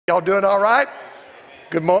Y'all doing all right?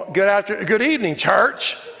 Good evening,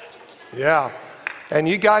 church. Yeah. And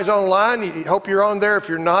you guys online, hope you're on there. If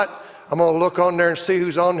you're not, I'm going to look on there and see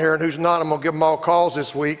who's on here and who's not. I'm going to give them all calls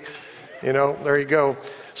this week. You know, there you go.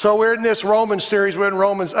 So we're in this Romans series. We're in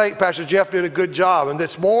Romans 8. Pastor Jeff did a good job. And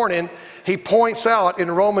this morning, he points out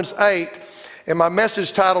in Romans 8, and my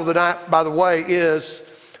message title tonight, by the way,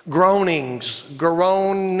 is Groanings.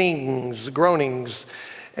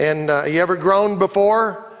 And you ever groaned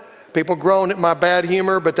before? People groan at my bad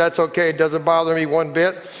humor, but that's okay. It doesn't bother me one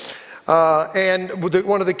bit. And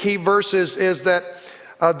one of the key verses is that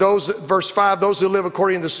verse 5, those who live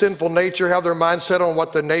according to the sinful nature have their mind set on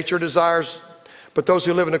what the nature desires, but those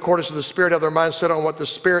who live in accordance to the Spirit have their mind set on what the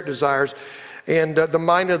Spirit desires. And the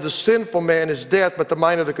mind of the sinful man is death, but the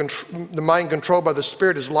mind controlled by the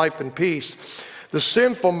Spirit is life and peace. The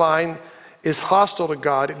sinful mind is hostile to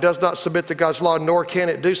God. It does not submit to God's law, nor can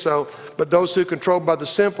it do so. But those who are controlled by the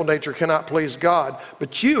sinful nature cannot please God.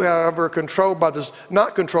 But you, however, are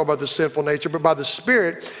not controlled by the sinful nature, but by the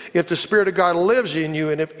Spirit, if the Spirit of God lives in you.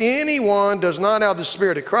 And if anyone does not have the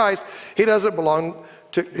Spirit of Christ, he doesn't belong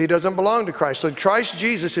to Christ. So Christ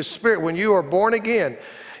Jesus, his Spirit, when you are born again.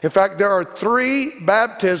 In fact, there are 3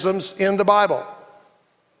 baptisms in the Bible.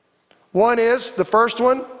 One is, the first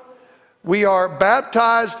one, we are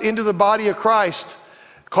baptized into the body of Christ,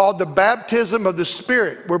 called the baptism of the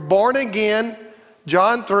Spirit. We're born again,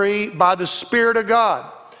 John 3, by the Spirit of God.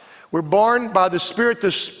 We're born by the Spirit.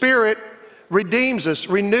 The Spirit redeems us,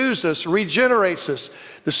 renews us, regenerates us.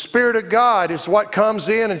 The Spirit of God is what comes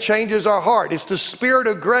in and changes our heart. It's the Spirit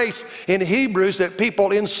of grace in Hebrews that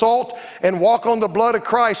people insult and walk on the blood of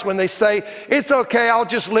Christ when they say, it's okay, I'll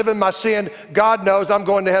just live in my sin. God knows I'm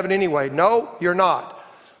going to heaven anyway. No, you're not.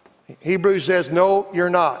 Hebrews says, no, you're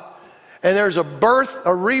not. And there's a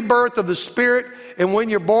rebirth of the Spirit. And when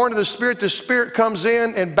you're born of the Spirit comes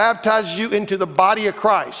in and baptizes you into the body of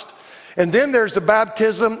Christ. And then there's the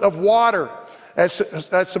baptism of water. That's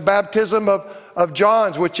the baptism of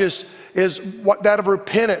John's, which is that of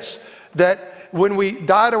repentance. That when we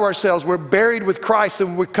die to ourselves, we're buried with Christ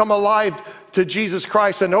and we come alive to Jesus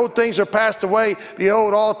Christ. And old things are passed away.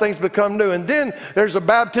 Behold, all things become new. And then there's the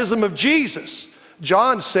baptism of Jesus.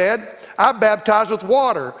 John said, I baptize with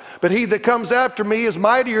water, but he that comes after me is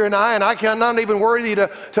mightier than I, and I cannot even worthy to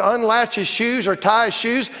unlatch his shoes or tie his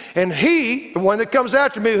shoes. And he, the one that comes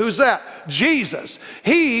after me, who's that? Jesus.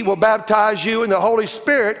 He will baptize you in the Holy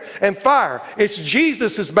Spirit and fire. It's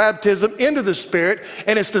Jesus' baptism into the Spirit,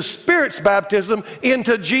 and it's the Spirit's baptism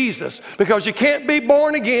into Jesus. Because you can't be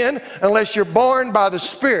born again unless you're born by the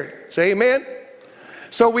Spirit. Say amen.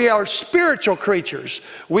 So we are spiritual creatures.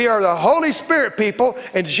 We are the Holy Spirit people,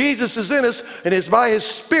 and Jesus is in us, and it's by his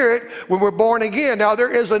Spirit when we're born again. Now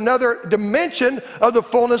there is another dimension of the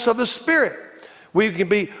fullness of the Spirit. We can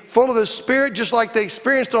be full of the Spirit just like they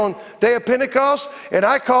experienced on day of Pentecost, and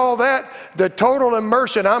I call that the total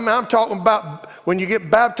immersion. I'm talking about when you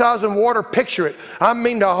get baptized in water, picture it. I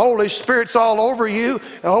mean the Holy Spirit's all over you.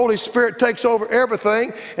 The Holy Spirit takes over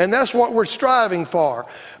everything, and that's what we're striving for.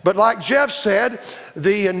 But like Jeff said,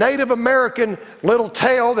 the Native American little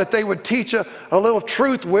tale that they would teach a little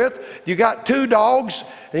truth with, you got 2 dogs,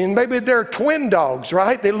 and maybe they're twin dogs,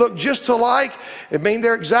 right? They look just alike. I mean,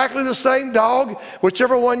 they're exactly the same dog.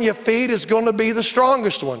 Whichever one you feed is going to be the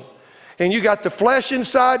strongest one. And you got the flesh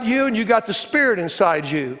inside you, and you got the Spirit inside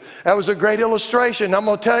you. That was a great illustration. I'm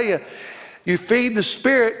going to tell you, you feed the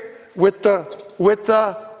Spirit with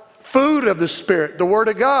the food of the Spirit, the Word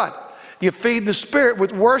of God. You feed the Spirit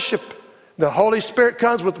with worship. The Holy Spirit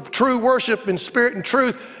comes with true worship in spirit and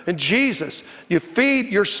truth in Jesus. You feed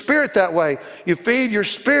your spirit that way. You feed your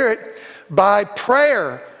spirit by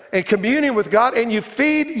prayer and communion with God, and you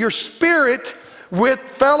feed your spirit with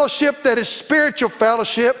fellowship that is spiritual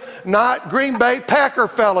fellowship, not Green Bay Packer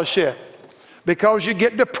fellowship, because you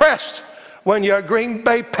get depressed when you're a Green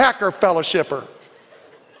Bay Packer fellowshipper.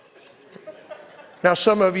 Now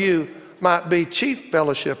some of you might be chief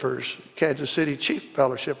fellowshippers, Kansas City chief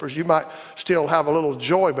fellowshippers. You might still have a little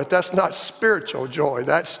joy, but that's not spiritual joy.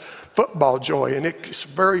 That's football joy, and it's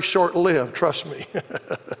very short-lived, trust me.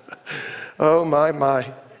 Oh, my.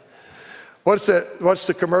 What's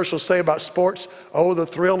the commercial say about sports? Oh, the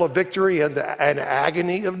thrill of victory and the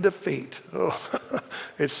agony of defeat. Oh,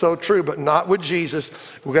 it's so true, but not with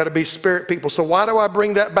Jesus. We've got to be spirit people. So why do I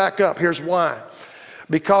bring that back up? Here's why.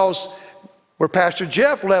 Because where Pastor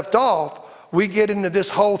Jeff left off, we get into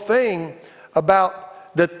this whole thing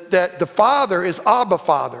about that the Father is Abba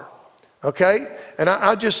Father, okay? And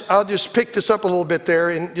I'll just pick this up a little bit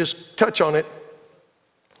there and just touch on it.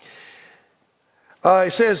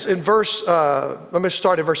 It says in let me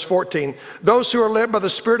start at verse 14. Those who are led by the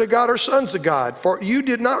Spirit of God are sons of God. For you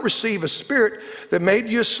did not receive a spirit that made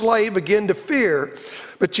you a slave again to fear,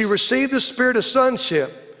 but you received the spirit of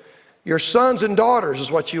sonship. Your sons and daughters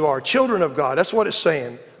is what you are, children of God. That's what it's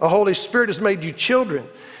saying. The Holy Spirit has made you children.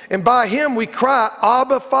 And by him we cry,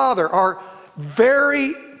 Abba, Father, our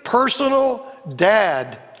very personal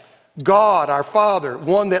dad, God, our Father,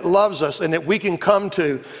 one that loves us and that we can come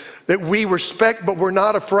to, that we respect but we're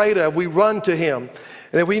not afraid of. We run to him.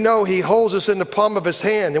 And that we know he holds us in the palm of his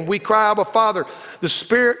hand. And we cry, Abba, Father. The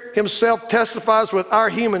Spirit himself testifies with our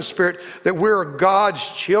human spirit that we're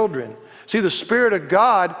God's children. See, the Spirit of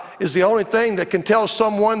God is the only thing that can tell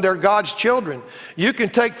someone they're God's children. You can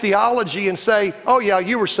take theology and say, oh yeah,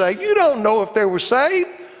 you were saved. You don't know if they were saved.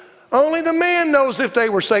 Only the man knows if they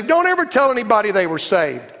were saved. Don't ever tell anybody they were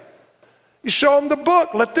saved. You show them the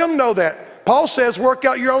book. Let them know that. Paul says, work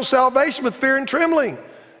out your own salvation with fear and trembling.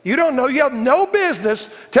 You don't know. You have no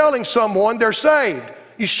business telling someone they're saved.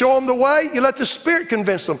 You show them the way. You let the Spirit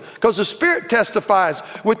convince them, because the Spirit testifies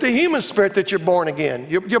with the human spirit that you're born again.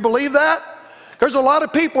 You believe that? There's a lot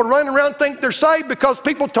of people running around think they're saved because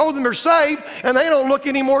people told them they're saved, and they don't look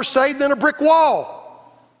any more saved than a brick wall.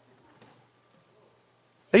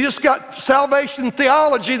 They just got salvation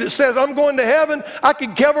theology that says, I'm going to heaven. I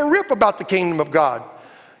could give a rip about the kingdom of God.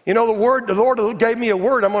 You know, the Lord gave me a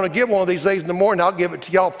word. I'm going to give one of these days in the morning. I'll give it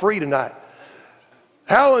to y'all free tonight.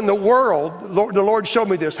 How in the world, the Lord showed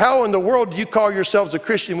me this, how in the world do you call yourselves a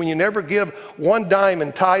Christian when you never give one dime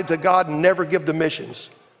and tithe to God and never give to missions?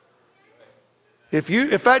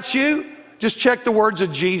 If that's you, just check the words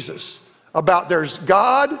of Jesus about there's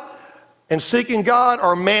God and seeking God,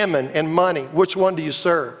 or mammon and money. Which one do you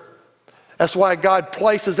serve? That's why God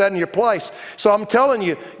places that in your place. So I'm telling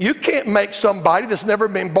you, you can't make somebody that's never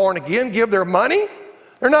been born again give their money.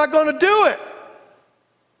 They're not going to do it.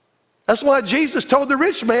 That's why Jesus told the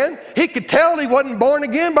rich man, he could tell he wasn't born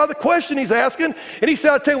again by the question he's asking. And he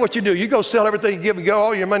said, I'll tell you what you do. You go sell everything you give and give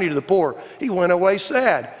all your money to the poor. He went away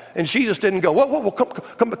sad. And Jesus didn't go, whoa,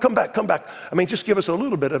 come back. I mean, just give us a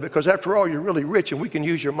little bit of it, because after all, you're really rich and we can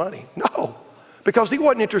use your money. No, because he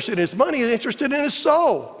wasn't interested in his money. He was interested in his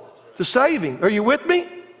soul, to save him. Are you with me?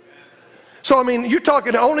 So, I mean, you're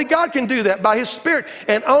talking, only God can do that by his Spirit.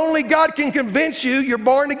 And only God can convince you you're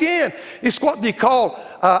born again. It's what they call,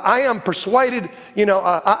 I am persuaded,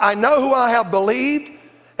 I know who I have believed,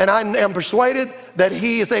 and I am persuaded that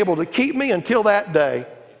he is able to keep me until that day.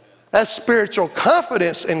 That's spiritual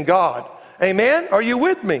confidence in God. Amen? Are you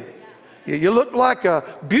with me? You look like a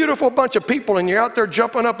beautiful bunch of people, and you're out there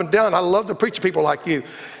jumping up and down. I love to preach to people like you.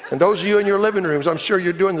 And those of you in your living rooms, I'm sure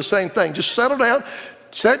you're doing the same thing. Just settle down,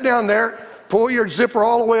 sit down there, pull your zipper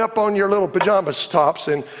all the way up on your little pajamas tops,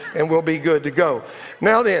 and we'll be good to go.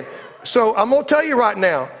 Now then, so I'm going to tell you right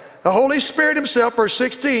now, the Holy Spirit himself, verse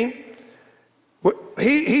 16,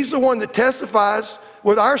 he's the one that testifies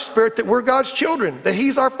with our spirit that we're God's children, that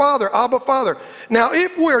he's our Father, Abba, Father. Now,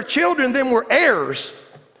 if we're children, then we're heirs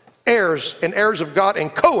and heirs of God,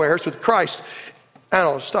 and co-heirs with Christ. And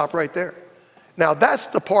I'll stop right there. Now, that's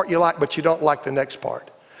the part you like, but you don't like the next part.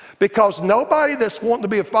 Because nobody that's wanting to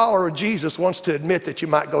be a follower of Jesus wants to admit that you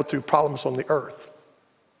might go through problems on the earth.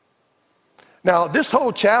 Now, this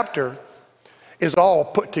whole chapter is all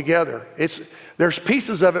put together. There's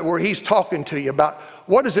pieces of it where he's talking to you about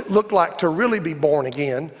what does it look like to really be born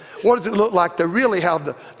again? What does it look like to really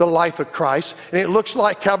have the life of Christ? And it looks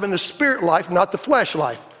like having the spirit life, not the flesh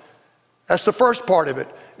life. That's the first part of it.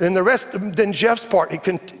 Then the rest, then Jeff's part,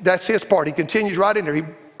 that's his part. He continues right in there.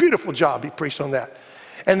 Beautiful job, he preached on that.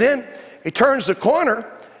 And then he turns the corner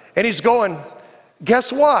and he's going,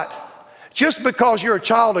 guess what? Just because you're a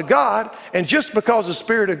child of God and just because the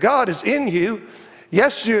Spirit of God is in you,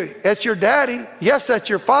 yes, that's your daddy. Yes, that's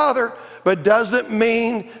your father, but doesn't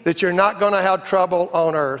mean that you're not going to have trouble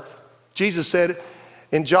on earth. Jesus said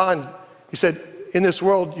in John, he said, in this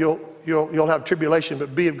world you'll have tribulation,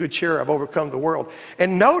 but be of good cheer, I've overcome the world.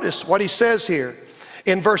 And notice what he says here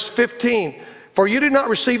in verse 15, for you did not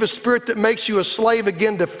receive a spirit that makes you a slave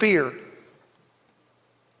again to fear.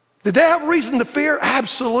 Did they have reason to fear?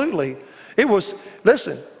 Absolutely. It was,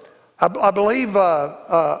 listen, I believe,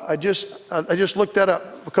 I just looked that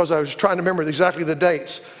up because I was trying to remember exactly the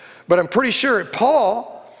dates. But I'm pretty sure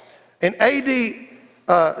Paul, in AD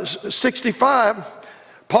 65,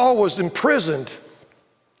 Paul was imprisoned.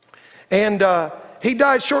 And he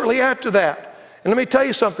died shortly after that. And let me tell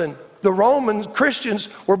you something. The Roman Christians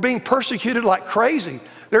were being persecuted like crazy.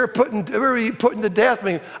 They were putting to death. I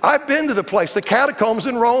mean, I've been to the place, the catacombs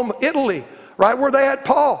in Rome, Italy, right where they had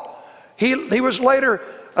Paul. He was later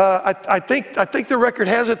I think the record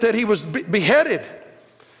has it that he was beheaded.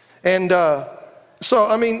 And so,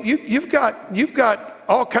 I mean, you've got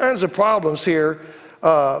all kinds of problems here.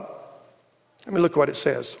 Let me look what it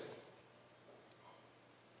says.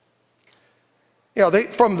 You know,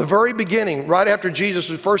 from the very beginning, right after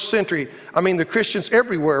Jesus' first century, I mean, the Christians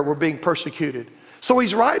everywhere were being persecuted. So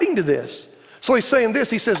he's writing to this. So he's saying this.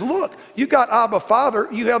 He says, look, you got Abba Father.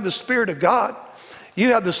 You have the Spirit of God.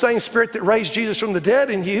 You have the same Spirit that raised Jesus from the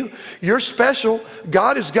dead in you. You're special.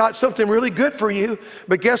 God has got something really good for you.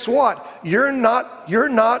 But guess what? You're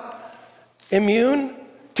not immune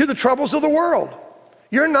to the troubles of the world.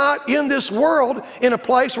 You're not in this world in a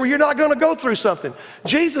place where you're not going to go through something.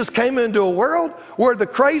 Jesus came into a world where the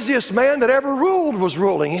craziest man that ever ruled was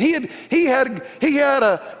ruling. And he had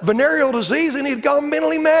a venereal disease and he'd gone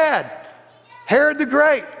mentally mad. Herod the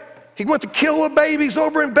Great. He went to kill the babies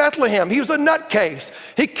over in Bethlehem. He was a nutcase.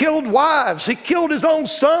 He killed wives. He killed his own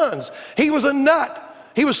sons. He was a nut.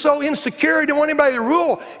 He was so insecure, he didn't want anybody to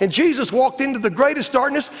rule. And Jesus walked into the greatest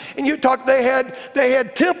darkness, and you talk, they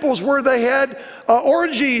had temples where they had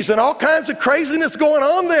orgies and all kinds of craziness going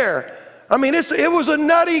on there. I mean, it was a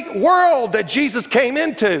nutty world that Jesus came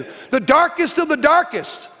into, the darkest of the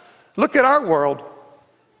darkest. Look at our world.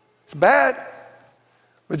 It's bad.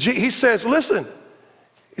 But he says, listen,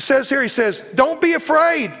 he says here, he says, don't be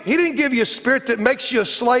afraid. He didn't give you a spirit that makes you a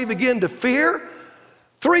slave again to fear.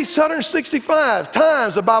 365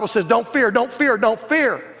 times the Bible says, don't fear, don't fear, don't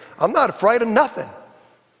fear. I'm not afraid of nothing.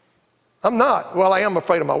 I'm not. Well, I am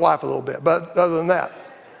afraid of my wife a little bit, but other than that,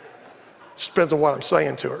 it depends on what I'm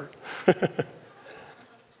saying to her.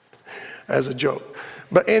 As a joke.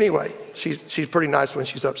 But anyway, she's pretty nice when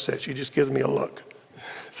she's upset. She just gives me a look.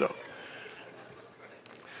 So,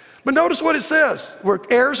 but notice what it says. We're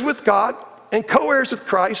heirs with God and co-heirs with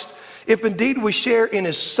Christ, if indeed we share in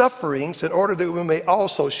his sufferings, in order that we may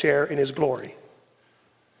also share in his glory.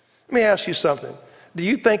 Let me ask you something. Do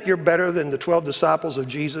you think you're better than the 12 disciples of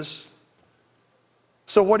Jesus?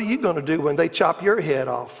 So what are you going to do when they chop your head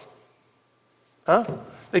off? Huh?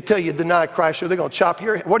 They tell you deny Christ, or they're going to chop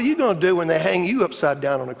your head. What are you going to do when they hang you upside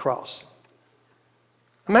down on a cross?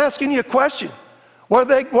 I'm asking you a question. What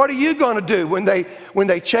are you going to do when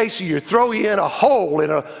they chase you, throw you in a hole in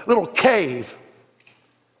a little cave?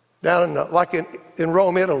 Down in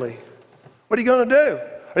Rome, Italy. What are you going to do?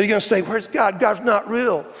 Are you going to say, where's God? God's not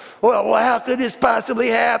real. Well, how could this possibly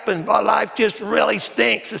happen? My life just really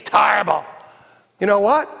stinks. It's terrible. You know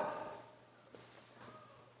what?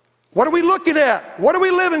 What are we looking at? What are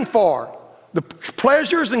we living for? The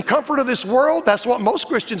pleasures and comfort of this world? That's what most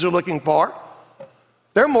Christians are looking for.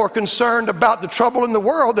 They're more concerned about the trouble in the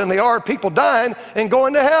world than they are people dying and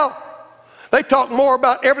going to hell. They talk more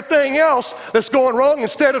about everything else that's going wrong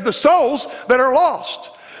instead of the souls that are lost.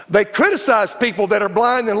 They criticize people that are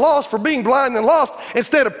blind and lost for being blind and lost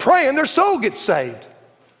instead of praying their soul gets saved.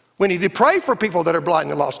 We need to pray for people that are blind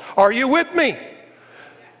and lost. Are you with me?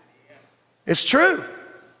 It's true.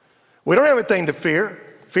 We don't have anything to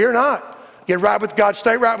fear. Fear not. Get right with God,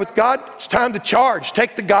 stay right with God. It's time to charge.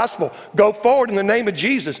 Take the gospel. Go forward in the name of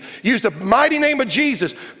Jesus. Use the mighty name of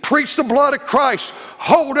Jesus. Preach the blood of Christ.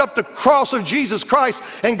 Hold up the cross of Jesus Christ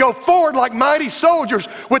and go forward like mighty soldiers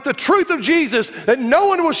with the truth of Jesus, that no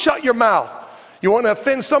one will shut your mouth. You want to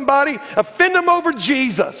offend somebody? Offend them over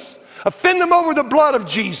Jesus. Offend them over the blood of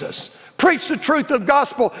Jesus. Preach the truth of the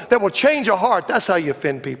gospel that will change a heart. That's how you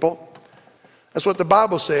offend people. That's what the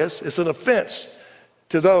Bible says. It's an offense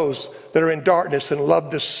to those that are in darkness and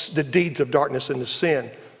love the deeds of darkness and the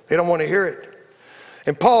sin. They don't want to hear it.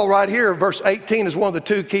 And Paul right here, verse 18 is one of the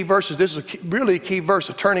two key verses. This is really a key verse,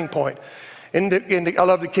 a turning point. I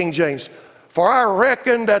love the King James. For I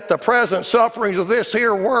reckon that the present sufferings of this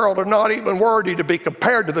here world are not even worthy to be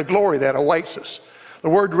compared to the glory that awaits us. The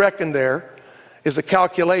word reckon there is a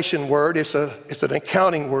calculation word. It's an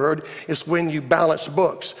accounting word. It's when you balance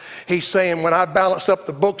books. He's saying when I balance up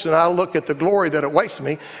the books and I look at the glory that awaits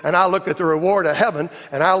me, and I look at the reward of heaven,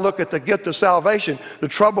 and I look at the gift of salvation, the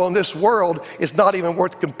trouble in this world is not even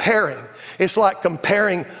worth comparing. It's like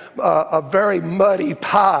comparing a very muddy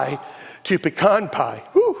pie to pecan pie.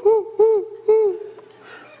 Woo, woo, woo, woo.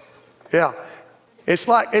 Yeah, it's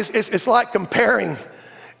like comparing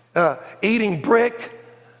eating brick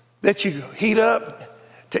that you heat up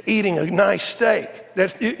to eating a nice steak.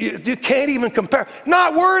 You can't even compare.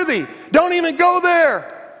 Not worthy. Don't even go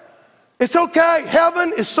there. It's okay.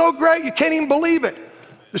 Heaven is so great you can't even believe it.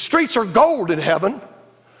 The streets are gold in heaven.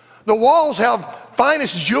 The walls have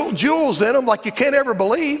finest jewels in them like you can't ever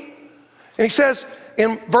believe. And he says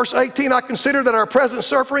in verse 18, I consider that our present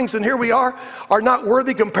sufferings, and here we are not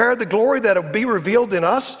worthy compared to the glory that will be revealed in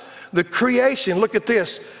us. The creation, look at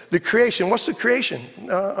this. The creation, what's the creation?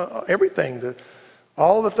 Everything,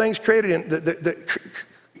 all the things created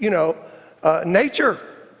in nature,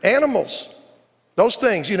 animals, those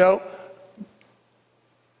things, the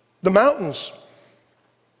mountains,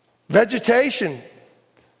 vegetation,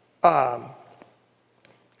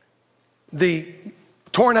 the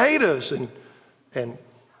tornadoes and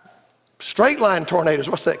straight line tornadoes.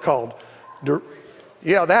 What's that called?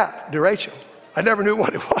 Duration. I never knew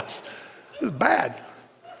what it was. It was bad.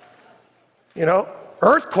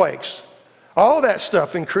 Earthquakes, all that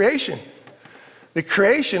stuff in creation. The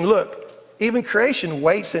creation, look, even creation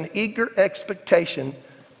waits in eager expectation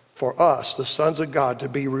for us, the sons of God, to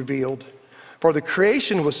be revealed. For the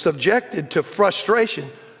creation was subjected to frustration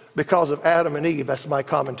because of Adam and Eve. That's my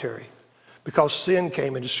commentary. Because sin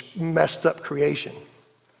came and just messed up creation.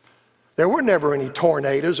 There were never any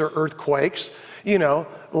tornadoes or earthquakes.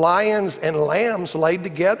 Lions and lambs laid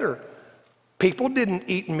together. People didn't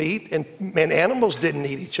eat meat and animals didn't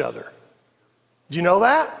eat each other. Did you know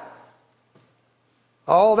that?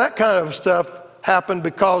 All that kind of stuff happened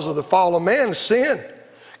because of the fall of man, sin.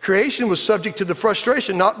 Creation was subject to the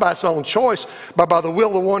frustration, not by its own choice, but by the will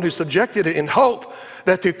of the one who subjected it, in hope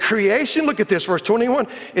that the creation, look at this, verse 21,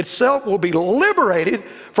 itself will be liberated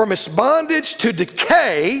from its bondage to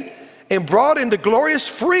decay and brought into glorious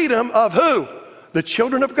freedom of who? The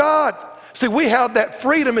children of God. See, we have that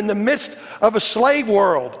freedom in the midst of a slave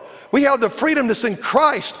world. We have the freedom that's in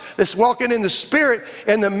Christ, that's walking in the Spirit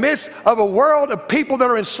in the midst of a world of people that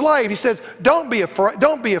are enslaved. He says, don't be afraid.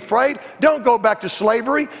 Don't be afraid. Don't go back to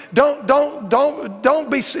slavery. Don't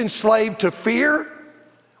be enslaved to fear.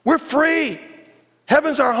 We're free.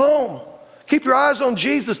 Heaven's our home. Keep your eyes on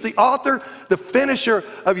Jesus, the author, the finisher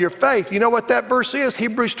of your faith. You know what that verse is?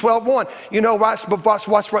 Hebrews 12:1. You know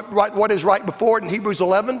what is right before it in Hebrews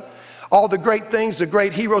 11? All the great things the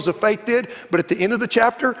great heroes of faith did, but at the end of the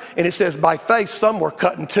chapter, and it says, by faith, some were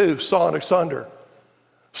cut in two, sawn asunder.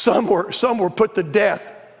 Some were put to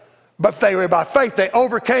death, but they were by faith. They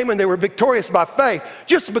overcame and they were victorious by faith.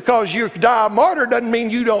 Just because you die a martyr doesn't mean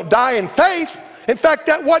you don't die in faith. In fact,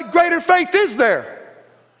 what greater faith is there?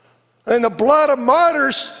 And the blood of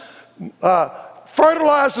martyrs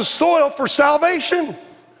fertilize the soil for salvation.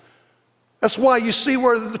 That's why you see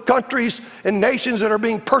where the countries and nations that are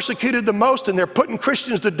being persecuted the most, and they're putting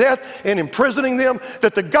Christians to death and imprisoning them,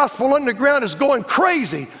 that the gospel underground is going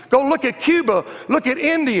crazy. Go look at Cuba, look at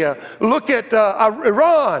India, look at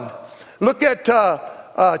Iran, look at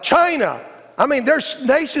China. I mean, there's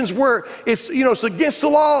nations where it's against the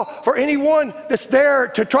law for anyone that's there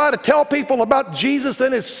to try to tell people about Jesus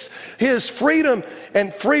and his freedom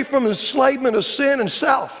and free from enslavement of sin and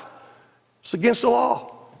self. It's against the law.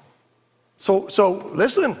 So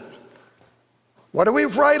listen, what are we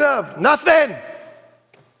afraid of? Nothing.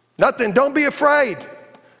 Nothing. Don't be afraid.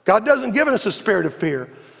 God doesn't give us a spirit of fear.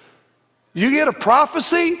 You get a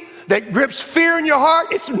prophecy that grips fear in your heart,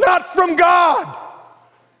 it's not from God.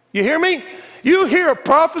 You hear me? You hear a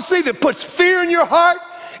prophecy that puts fear in your heart,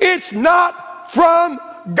 it's not from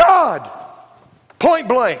God. Point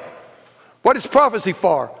blank. What is prophecy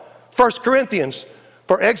for? 1 Corinthians,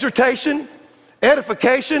 for exhortation,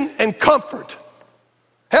 edification, and comfort.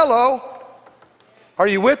 Hello. Are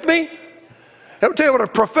you with me? Let me tell you what a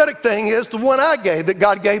prophetic thing is, the one I gave, that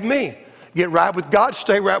God gave me. Get right with God,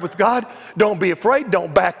 stay right with God. Don't be afraid,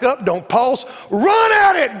 don't back up, don't pause. Run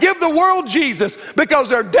at it, give the world Jesus, because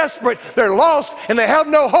they're desperate, they're lost, and they have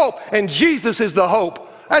no hope, and Jesus is the hope.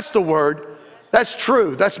 That's the word. That's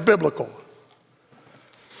true, that's biblical.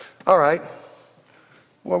 All right,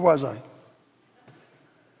 where was I?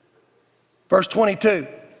 Verse 22,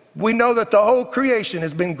 we know that the whole creation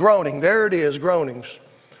has been groaning. There it is, groanings.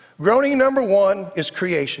 Groaning number one is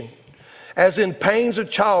creation, as in pains of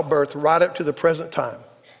childbirth right up to the present time.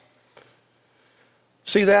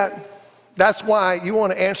 See that? That's why you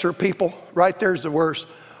want to answer people. Right there's the worst.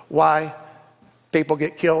 Why people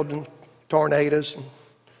get killed in tornadoes and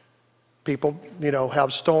people,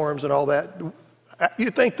 have storms and all that. You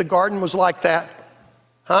think the garden was like that?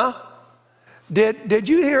 Huh? Did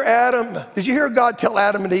you hear Adam? Did you hear God tell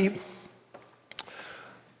Adam and Eve?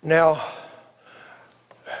 Now,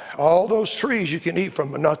 all those trees you can eat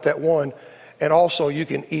from, but not that one. And also you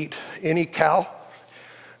can eat any cow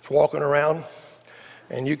that's walking around,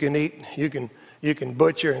 and you can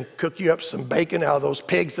butcher and cook you up some bacon out of those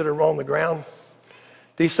pigs that are on the ground.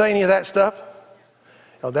 Did he say any of that stuff?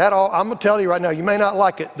 Now I'm gonna tell you right now, you may not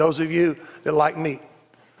like it, those of you that like meat,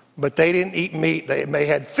 but they didn't eat meat. They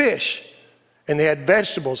had fish and they had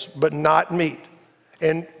vegetables, but not meat.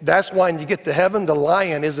 And that's why when you get to heaven, the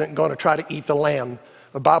lion isn't gonna try to eat the lamb.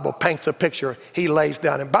 The Bible paints a picture. He lays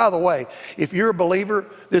down. And by the way, if you're a believer,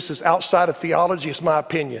 this is outside of theology. It's my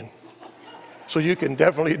opinion. So you can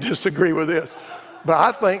definitely disagree with this. But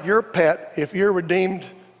I think your pet, if you're redeemed,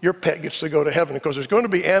 your pet gets to go to heaven, because there's going to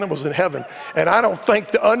be animals in heaven. And I don't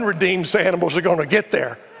think the unredeemed animals are going to get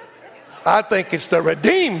there. I think it's the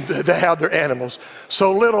redeemed that have their animals.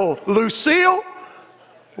 So little Lucille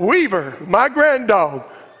Weaver, my granddog,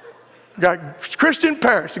 got Christian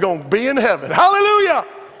parents are going to be in heaven. Hallelujah!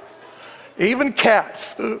 Even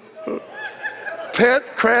cats,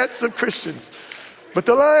 pet cats of Christians. But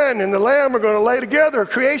the lion and the lamb are going to lay together.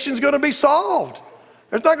 Creation's going to be solved.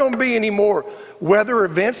 There's not going to be any more weather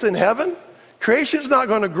events in heaven. Creation's not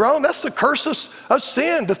going to groan. That's the curse of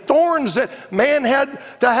sin, the thorns that man had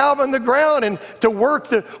to have on the ground and to work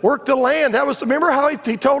the land. That was, remember how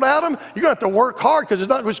he told Adam, you're going to have to work hard because it's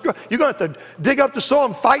not going to grow. You're going to have to dig up the soil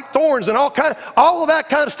and fight thorns and all of that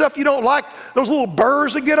kind of stuff you don't like, those little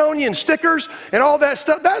burrs that get on you and stickers and all that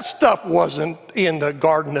stuff. That stuff wasn't in the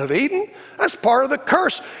Garden of Eden. That's part of the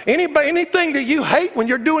curse. Anything that you hate when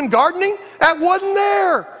you're doing gardening, that wasn't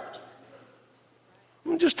there.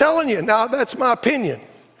 I'm just telling you. Now, that's my opinion.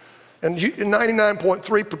 And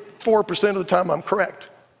 99.34% of the time, I'm correct.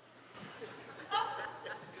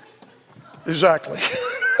 Exactly.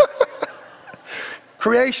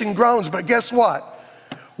 Creation groans, but guess what?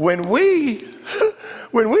 When we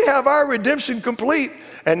have our redemption complete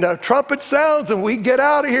and the trumpet sounds and we get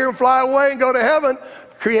out of here and fly away and go to heaven,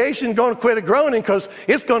 creation's going to quit groaning because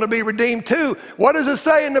it's going to be redeemed too. What does it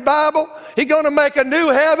say in the Bible? He's going to make a new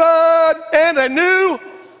heaven and a new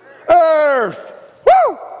earth.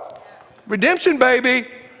 Woo! Redemption, baby.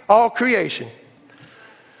 All creation.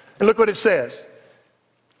 And look what it says.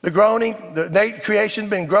 The groaning, the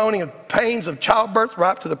creation's been groaning of pains of childbirth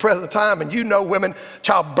right up to the present time. And you know, women,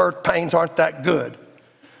 childbirth pains aren't that good.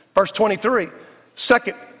 Verse 23,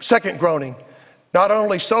 second groaning. Not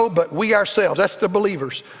only so, but we ourselves, that's the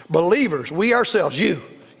believers. Believers, we ourselves, you.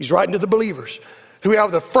 He's writing to the believers who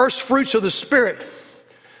have the first fruits of the Spirit.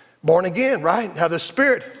 Born again, right? Have the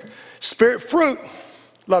Spirit fruit.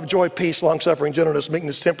 Love, joy, peace, long-suffering, gentleness,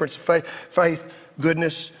 meekness, temperance, faith,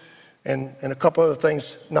 goodness, and a couple other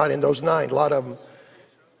things not in those 9, a lot of them.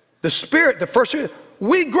 The Spirit, the first,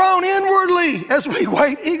 we groan inwardly as we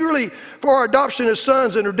wait eagerly for our adoption as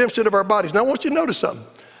sons and redemption of our bodies. Now I want you to notice something.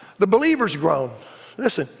 The believers groan.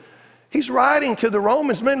 Listen, he's writing to the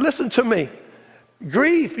Romans. Man, listen to me.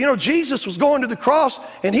 Grief. You know, Jesus was going to the cross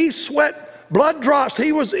and he sweat blood drops.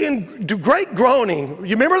 He was in great groaning.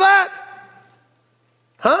 You remember that?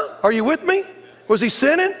 Huh? Are you with me? Was he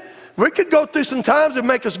sinning? We could go through some times that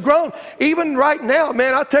make us groan. Even right now,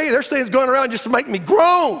 man, I tell you, there's things going around just to make me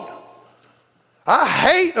groan. I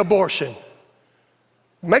hate abortion.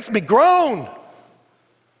 It makes me groan.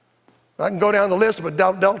 I can go down the list, but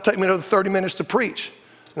that'll take me another 30 minutes to preach.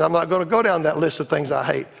 And I'm not going to go down that list of things I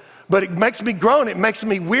hate. But it makes me groan. It makes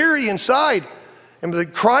me weary inside. And the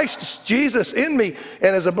Christ Jesus in me,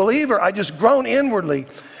 and as a believer, I just groan inwardly.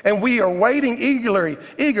 And we are waiting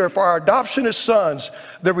eager for our adoption as sons,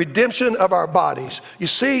 the redemption of our bodies. You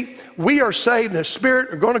see, we are saved, and the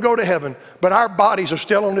Spirit are going to go to heaven, but our bodies are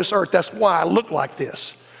still on this earth. That's why I look like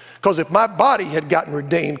this. Because if my body had gotten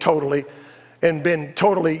redeemed totally, and been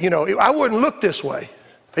totally, you know, I wouldn't look this way.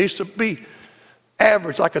 I used to be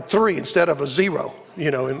average, like a 3 instead of a 0,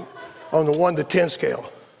 you know, on the 1 to 10 scale.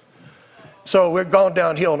 So we're going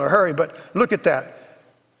downhill in a hurry, but look at that.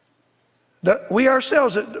 We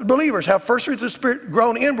ourselves, believers, have first fruits of the Spirit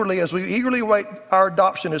grown inwardly as we eagerly await our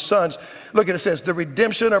adoption as sons. Look at it, says, the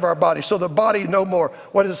redemption of our body. So the body no more,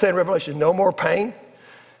 what does it say in Revelation? No more pain,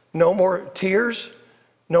 no more tears,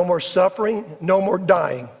 no more suffering, no more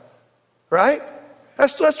dying. Right?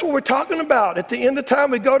 That's what we're talking about. At the end of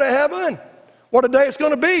time, we go to heaven. What a day it's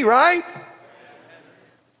going to be, right?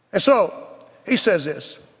 And so, he says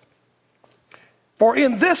this. For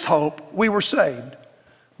in this hope we were saved.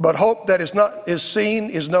 But hope that is seen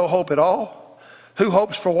is no hope at all. Who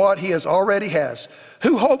hopes for what he already has?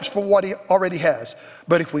 Who hopes for what he already has?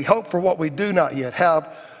 But if we hope for what we do not yet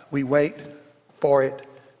have, we wait for it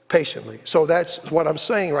patiently. So that's what I'm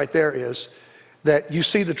saying right there is that you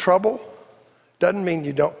see the trouble. Doesn't mean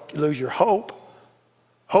you don't lose your hope.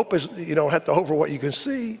 Hope is, you don't have to hope for what you can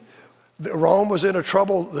see. Rome was in a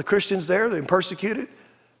trouble, the Christians there, they've been persecuted.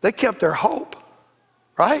 They kept their hope,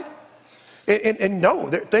 right? And no,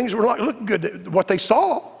 things were not looking good, what they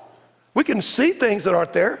saw. We can see things that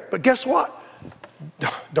aren't there, but guess what?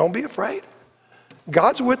 Don't be afraid.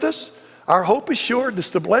 God's with us. Our hope is sure. This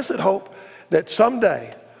is the blessed hope that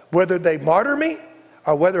someday, whether they martyr me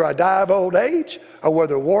or whether I die of old age, or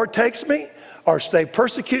whether war takes me, or they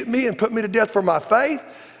persecute me and put me to death for my faith,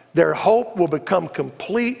 their hope will become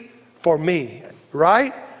complete for me,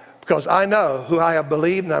 right? Because I know who I have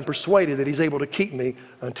believed, and I'm persuaded that he's able to keep me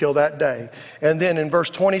until that day. And then in verse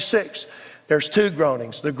 26, there's two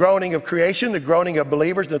groanings. The groaning of creation, the groaning of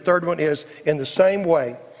believers. The third one is in the same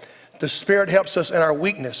way. The Spirit helps us in our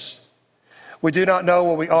weakness. We do not know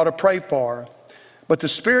what we ought to pray for, but the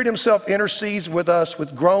Spirit himself intercedes with us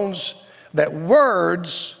with groans that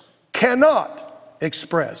words cannot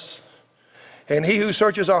express. And he who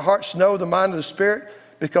searches our hearts knows the mind of the Spirit,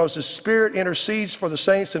 because the Spirit intercedes for the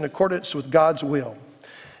saints in accordance with God's will.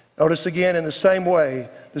 Notice again, in the same way,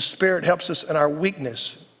 the Spirit helps us in our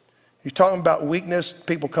weakness. You're talking about weakness,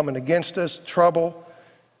 people coming against us, trouble,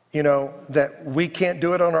 that we can't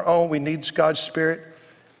do it on our own. We need God's Spirit.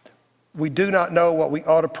 We do not know what we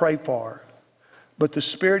ought to pray for, but the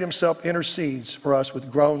Spirit himself intercedes for us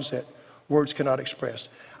with groans that words cannot express.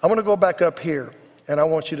 I'm going to go back up here, and I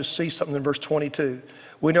want you to see something in verse 22.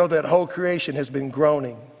 We know that whole creation has been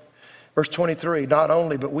groaning. Verse 23, not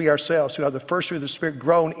only, but we ourselves who have the first fruit of the Spirit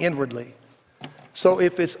groan inwardly. So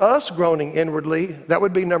if it's us groaning inwardly, that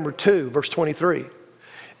would be number 2, verse 23.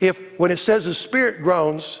 When it says the Spirit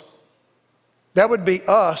groans, that would be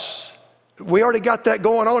us. We already got that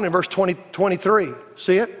going on in verse 23.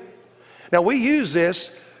 See it? Now we use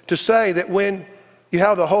this to say that when you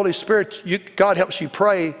have the Holy Spirit, God helps you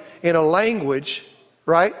pray in a language,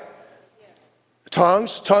 right?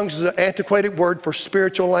 Tongues is an antiquated word for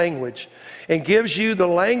spiritual language, and gives you the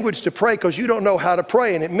language to pray because you don't know how to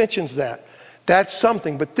pray, and it mentions that. That's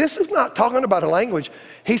something, but this is not talking about a language.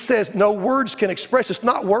 He says no words can express. It's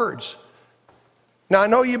not words. Now I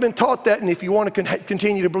know you've been taught that, and if you want to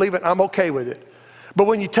continue to believe it, I'm okay with it. But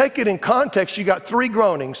when you take it in context, you got 3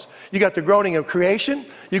 groanings. You got the groaning of creation,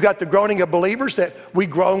 you got the groaning of believers that we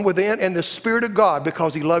groan within, and the Spirit of God,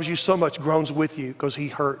 because he loves you so much, groans with you because he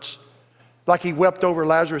hurts. Like he wept over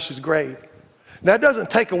Lazarus' grave. That doesn't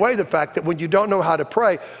take away the fact that when you don't know how to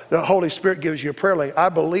pray, the Holy Spirit gives you a prayer language. I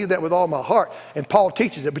believe that with all my heart, and Paul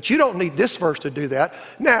teaches it, but you don't need this verse to do that.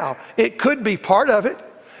 Now, it could be part of it.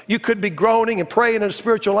 You could be groaning and praying in a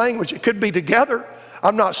spiritual language. It could be together.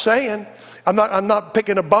 I'm not saying, I'm not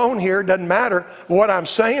picking a bone here, it doesn't matter. What I'm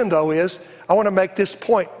saying though is, I want to make this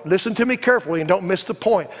point. Listen to me carefully and don't miss the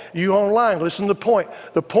point. You online, listen to the point.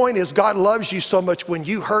 The point is God loves you so much when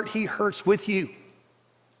you hurt, he hurts with you.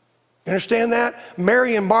 You understand that?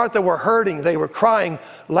 Mary and Martha were hurting. They were crying.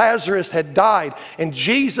 Lazarus had died. And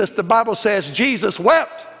Jesus, the Bible says, Jesus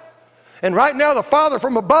wept. And right now, the Father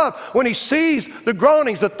from above, when he sees the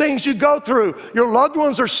groanings, the things you go through, your loved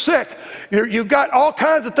ones are sick, you've got all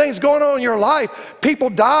kinds of things going on in your life.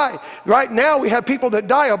 People die. Right now, we have people that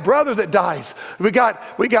die, a brother that dies. We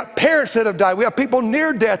got parents that have died. We have people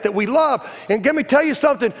near death that we love. And let me tell you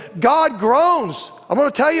something, God groans. I'm going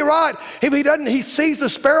to tell you right. If he doesn't, he sees the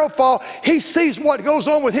sparrow fall. He sees what goes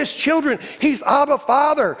on with his children. He's Abba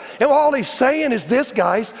Father. And all he's saying is this,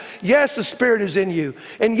 guys. Yes, the Spirit is in you.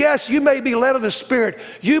 And yes, you may be led of the Spirit.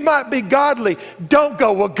 You might be godly. Don't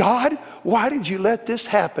go, well, God, why did you let this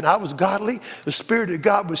happen? I was godly. The Spirit of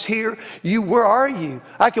God was here. Where are you?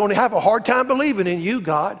 I can only have a hard time believing in you,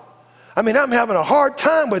 God. I mean, I'm having a hard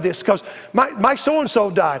time with this because my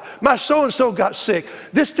so-and-so died. My so-and-so got sick.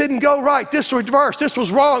 This didn't go right. This was reversed. This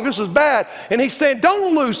was wrong. This was bad. And he's saying,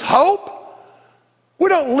 don't lose hope. We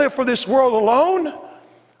don't live for this world alone.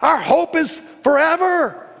 Our hope is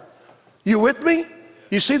forever. You with me?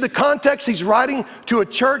 You see the context? He's writing to a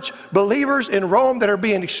church, believers in Rome that are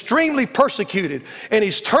being extremely persecuted. And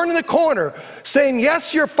he's turning the corner saying,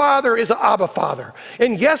 yes, your Father is an Abba Father.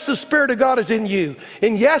 And yes, the Spirit of God is in you.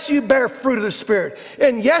 And yes, you bear fruit of the Spirit.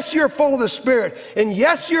 And yes, you're full of the Spirit. And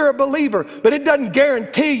yes, you're a believer. But it doesn't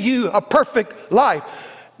guarantee you a perfect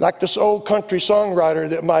life. Like this old country songwriter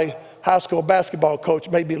that my high school basketball coach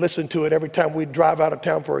made me listen to it every time we'd drive out of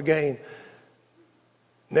town for a game.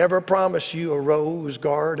 Never promised you a rose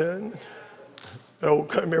garden. Oh,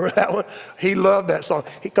 remember that one? He loved that song.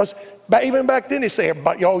 Because even back then he said,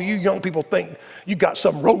 but y'all, you young people think you got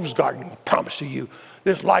some rose garden promised to you.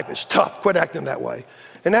 This life is tough. Quit acting that way.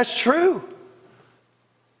 And that's true.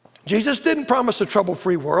 Jesus didn't promise a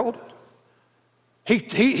trouble-free world.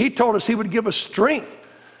 He told us he would give us strength.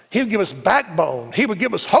 He would give us backbone. He would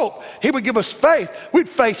give us hope. He would give us faith. We'd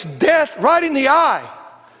face death right in the eye.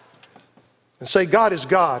 And say, God is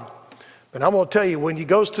God. But I'm going to tell you, when he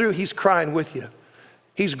goes through, he's crying with you.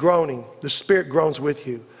 He's groaning. The Spirit groans with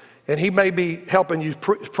you. And he may be helping you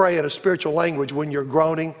pray in a spiritual language when you're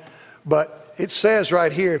groaning. But it says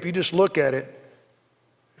right here, if you just look at it,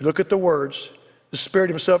 look at the words, The Spirit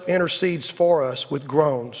himself intercedes for us with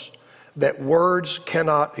groans that words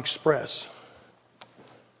cannot express.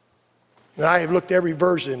 And I have looked at every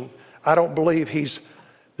version. I don't believe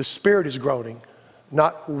the Spirit is groaning.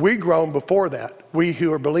 Not we groan before that, we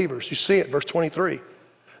who are believers. You see it, verse 23.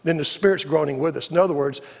 Then the Spirit's groaning with us. In other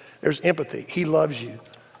words, there's empathy. He loves you.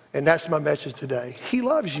 And that's my message today. He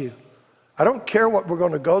loves you. I don't care what we're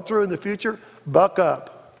going to go through in the future. Buck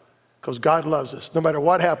up, because God loves us. No matter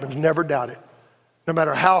what happens, never doubt it. No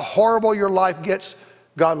matter how horrible your life gets,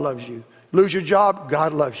 God loves you. Lose your job,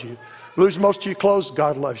 God loves you. Lose most of your clothes,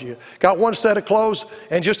 God loves you. Got one set of clothes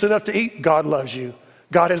and just enough to eat, God loves you.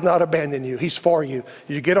 God has not abandoned you. He's for you.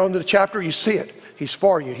 You get on to the chapter, you see it. He's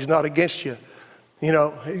for you. He's not against you. You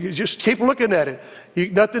know, you just keep looking at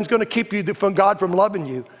it. Nothing's going to keep you from God from loving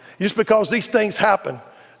you. Just because these things happen,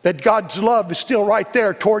 that God's love is still right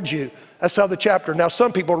there towards you. That's how the chapter. Now,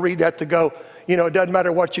 some people read that to go, you know, it doesn't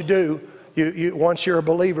matter what you do. Once you're a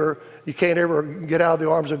believer, you can't ever get out of the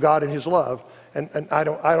arms of God and his love. And I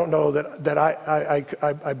don't know that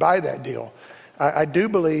I buy that deal. I do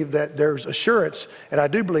believe that there's assurance, and I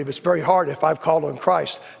do believe it's very hard if I've called on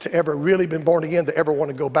Christ to ever really been born again to ever want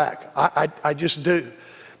to go back. I just do.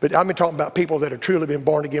 But I'm talking about people that have truly been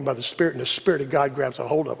born again by the Spirit, and the Spirit of God grabs a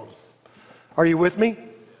hold of them. Are you with me?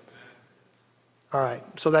 All right,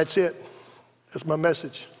 so that's it. That's my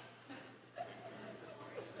message.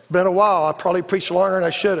 It's been a while. I probably preached longer than I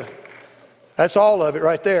should have. That's all of it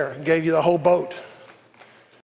right there. I gave you the whole boat.